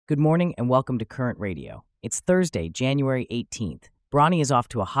Good morning and welcome to Current Radio. It's Thursday, January 18th. Bronny is off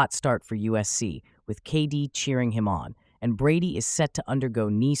to a hot start for USC, with KD cheering him on, and Brady is set to undergo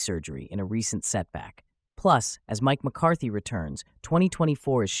knee surgery in a recent setback. Plus, as Mike McCarthy returns,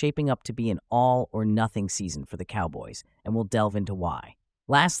 2024 is shaping up to be an all-or-nothing season for the Cowboys, and we'll delve into why.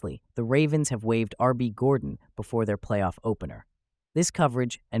 Lastly, the Ravens have waived RB Gordon before their playoff opener. This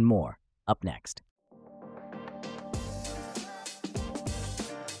coverage and more, up next.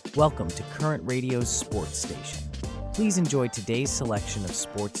 Welcome to Current Radio's Sports Station. Please enjoy today's selection of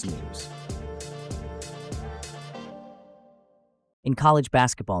sports news. In college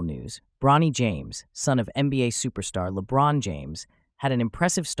basketball news, Bronny James, son of NBA superstar LeBron James, had an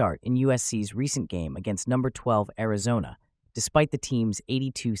impressive start in USC's recent game against number 12 Arizona, despite the team's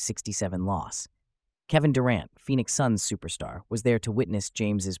 82-67 loss. Kevin Durant, Phoenix Suns superstar, was there to witness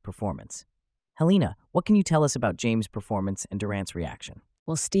James's performance. Helena, what can you tell us about James' performance and Durant's reaction?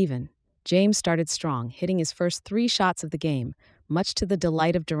 Well, Stephen, James started strong, hitting his first 3 shots of the game, much to the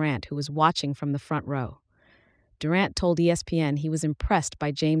delight of Durant, who was watching from the front row. Durant told ESPN he was impressed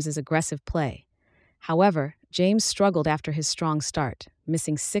by James's aggressive play. However, James struggled after his strong start,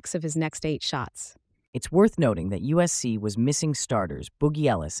 missing 6 of his next 8 shots. It's worth noting that USC was missing starters Boogie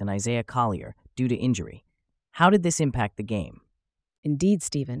Ellis and Isaiah Collier due to injury. How did this impact the game? Indeed,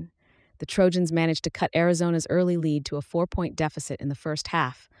 Stephen. The Trojans managed to cut Arizona's early lead to a 4-point deficit in the first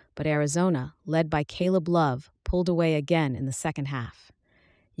half, but Arizona, led by Caleb Love, pulled away again in the second half.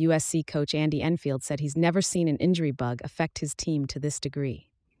 USC coach Andy Enfield said he's never seen an injury bug affect his team to this degree.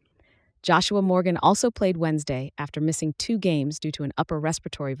 Joshua Morgan also played Wednesday after missing 2 games due to an upper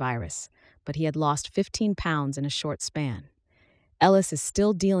respiratory virus, but he had lost 15 pounds in a short span. Ellis is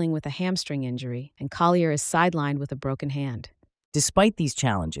still dealing with a hamstring injury, and Collier is sidelined with a broken hand. Despite these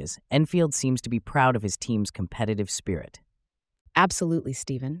challenges, Enfield seems to be proud of his team's competitive spirit. Absolutely,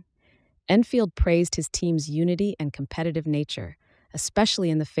 Stephen. Enfield praised his team's unity and competitive nature, especially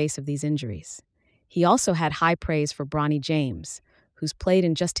in the face of these injuries. He also had high praise for Bronny James, who's played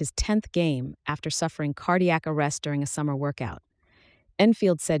in just his 10th game after suffering cardiac arrest during a summer workout.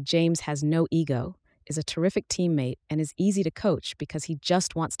 Enfield said James has no ego, is a terrific teammate, and is easy to coach because he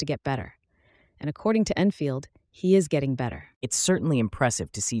just wants to get better. And according to Enfield, he is getting better. It's certainly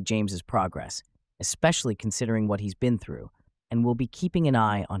impressive to see James's progress, especially considering what he's been through, and we'll be keeping an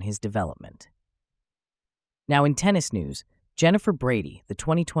eye on his development. Now in tennis news, Jennifer Brady, the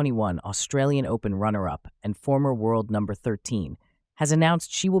 2021 Australian Open runner-up and former world number 13, has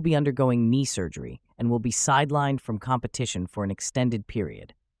announced she will be undergoing knee surgery and will be sidelined from competition for an extended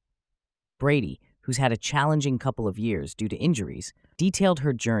period. Brady, who's had a challenging couple of years due to injuries, detailed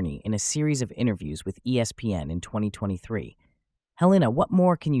her journey in a series of interviews with ESPN in 2023. Helena, what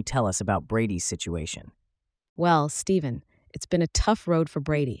more can you tell us about Brady's situation? Well, Stephen, it's been a tough road for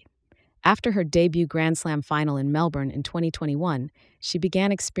Brady. After her debut Grand Slam final in Melbourne in 2021, she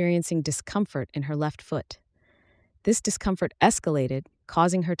began experiencing discomfort in her left foot. This discomfort escalated,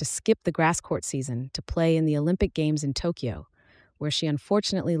 causing her to skip the grass court season to play in the Olympic Games in Tokyo, where she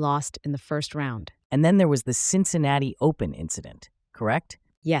unfortunately lost in the first round. And then there was the Cincinnati Open incident, correct?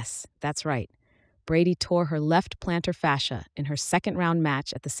 Yes, that's right. Brady tore her left plantar fascia in her second-round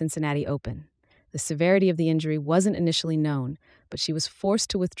match at the Cincinnati Open. The severity of the injury wasn't initially known, but she was forced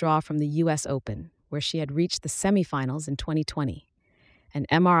to withdraw from the U.S. Open, where she had reached the semifinals in 2020. An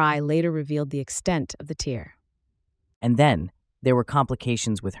MRI later revealed the extent of the tear. And then there were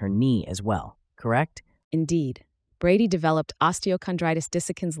complications with her knee as well, correct? Indeed. Brady developed osteochondritis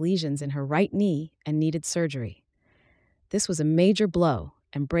dissecans lesions in her right knee and needed surgery. This was a major blow,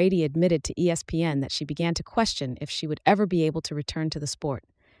 and Brady admitted to ESPN that she began to question if she would ever be able to return to the sport.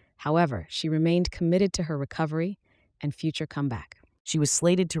 However, she remained committed to her recovery and future comeback. She was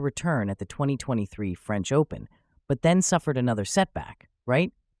slated to return at the 2023 French Open, but then suffered another setback,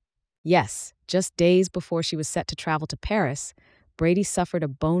 right? Yes, just days before she was set to travel to Paris, Brady suffered a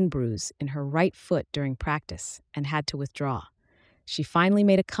bone bruise in her right foot during practice and had to withdraw. She finally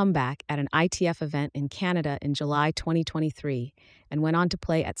made a comeback at an ITF event in Canada in July 2023 and went on to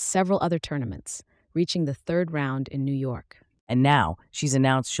play at several other tournaments, reaching the 3rd round in New York. And now she's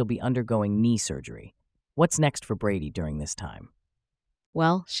announced she'll be undergoing knee surgery. What's next for Brady during this time?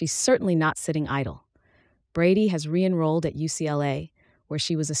 Well, she's certainly not sitting idle. Brady has re-enrolled at UCLA, where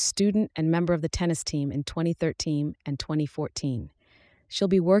she was a student and member of the tennis team in 2013 and 2014. She'll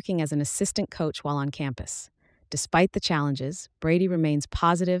be working as an assistant coach while on campus. Despite the challenges, Brady remains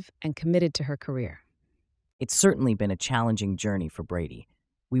positive and committed to her career. It's certainly been a challenging journey for Brady.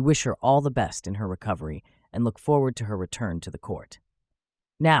 We wish her all the best in her recovery and look forward to her return to the court.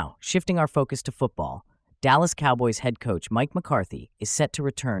 Now, shifting our focus to football, Dallas Cowboys head coach Mike McCarthy is set to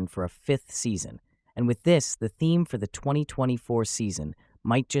return for a fifth season, and with this, the theme for the 2024 season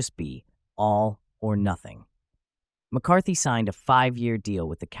might just be all or nothing. McCarthy signed a 5-year deal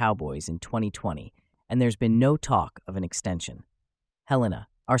with the Cowboys in 2020, and there's been no talk of an extension. Helena,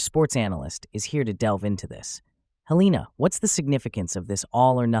 our sports analyst, is here to delve into this. Helena, what's the significance of this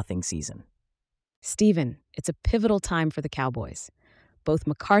all-or-nothing season? Stephen, it's a pivotal time for the Cowboys. Both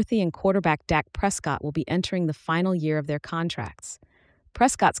McCarthy and quarterback Dak Prescott will be entering the final year of their contracts.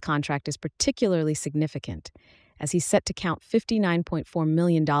 Prescott's contract is particularly significant, as he's set to count $59.4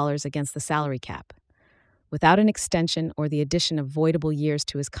 million against the salary cap. Without an extension or the addition of voidable years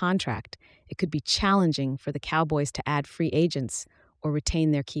to his contract, it could be challenging for the Cowboys to add free agents or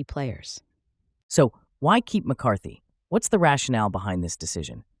retain their key players. So, why keep McCarthy? What's the rationale behind this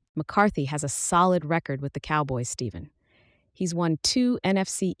decision? McCarthy has a solid record with the Cowboys, Stephen. He's won 2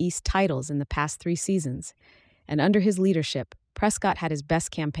 NFC East titles in the past 3 seasons, and under his leadership, Prescott had his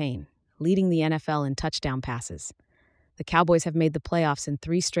best campaign, leading the NFL in touchdown passes. The Cowboys have made the playoffs in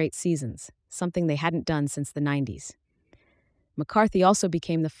 3 straight seasons, something they hadn't done since the 90s. McCarthy also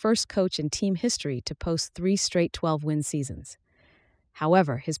became the first coach in team history to post 3 straight 12-win seasons.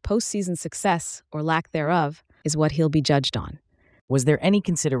 However, his postseason success, or lack thereof, is what he'll be judged on. Was there any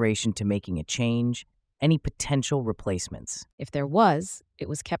consideration to making a change? Any potential replacements? If there was, it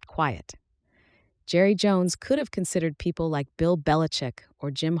was kept quiet. Jerry Jones could have considered people like Bill Belichick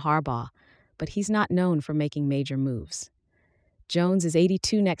or Jim Harbaugh, but he's not known for making major moves. Jones is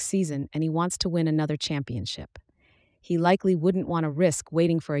 82 next season, and he wants to win another championship. He likely wouldn't want to risk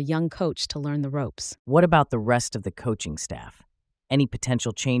waiting for a young coach to learn the ropes. What about the rest of the coaching staff? Any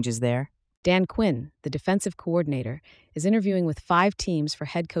potential changes there? Dan Quinn, the defensive coordinator, is interviewing with 5 teams for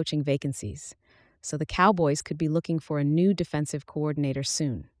head coaching vacancies, so the Cowboys could be looking for a new defensive coordinator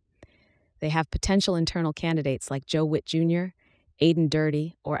soon. They have potential internal candidates like Joe Witt Jr., Aiden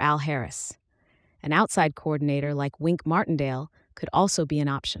Dirty, or Al Harris. An outside coordinator like Wink Martindale could also be an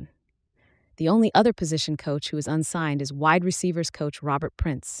option. The only other position coach who is unsigned is wide receivers coach Robert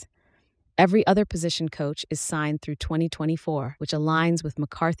Prince. Every other position coach is signed through 2024, which aligns with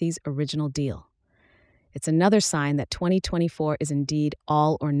McCarthy's original deal. It's another sign that 2024 is indeed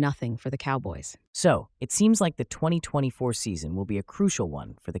all or nothing for the Cowboys. So, it seems like the 2024 season will be a crucial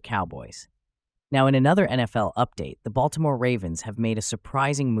one for the Cowboys. Now, in another NFL update, the Baltimore Ravens have made a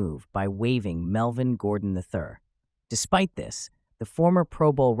surprising move by waiving Melvin Gordon III. Despite this, the former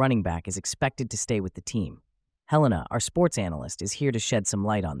Pro Bowl running back is expected to stay with the team. Helena, our sports analyst, is here to shed some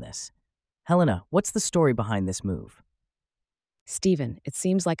light on this. Helena, what's the story behind this move? Stephen, it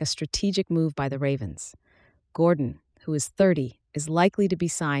seems like a strategic move by the Ravens. Gordon, who is 30, is likely to be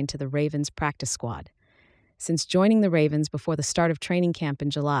signed to the Ravens practice squad. Since joining the Ravens before the start of training camp in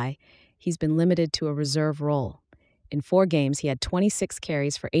July, he's been limited to a reserve role. In 4 games, he had 26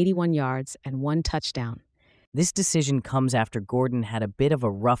 carries for 81 yards and 1 touchdown. This decision comes after Gordon had a bit of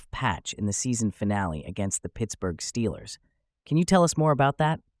a rough patch in the season finale against the Pittsburgh Steelers. Can you tell us more about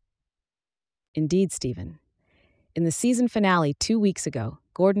that? Indeed, Stephen. In the season finale 2 weeks ago,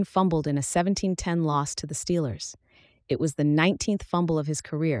 Gordon fumbled in a 17-10 loss to the Steelers. It was the 19th fumble of his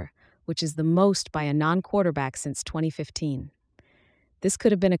career, which is the most by a non-quarterback since 2015. This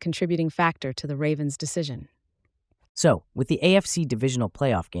could have been a contributing factor to the Ravens' decision. So, with the AFC divisional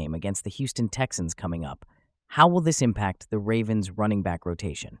playoff game against the Houston Texans coming up, how will this impact the Ravens' running back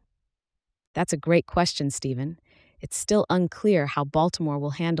rotation? That's a great question, Stephen. It's still unclear how Baltimore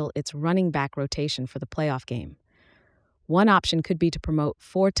will handle its running back rotation for the playoff game. One option could be to promote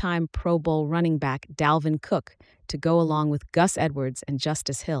 4-time Pro Bowl running back Dalvin Cook to go along with Gus Edwards and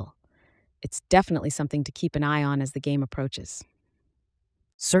Justice Hill. It's definitely something to keep an eye on as the game approaches.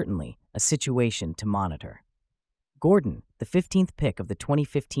 Certainly, a situation to monitor. Gordon, the 15th pick of the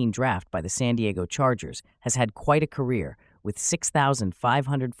 2015 draft by the San Diego Chargers, has had quite a career with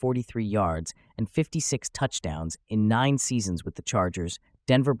 6,543 yards and 56 touchdowns in 9 seasons with the Chargers,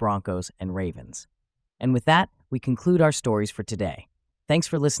 Denver Broncos, and Ravens. And with that, we conclude our stories for today. Thanks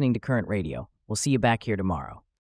for listening to Current Radio. We'll see you back here tomorrow.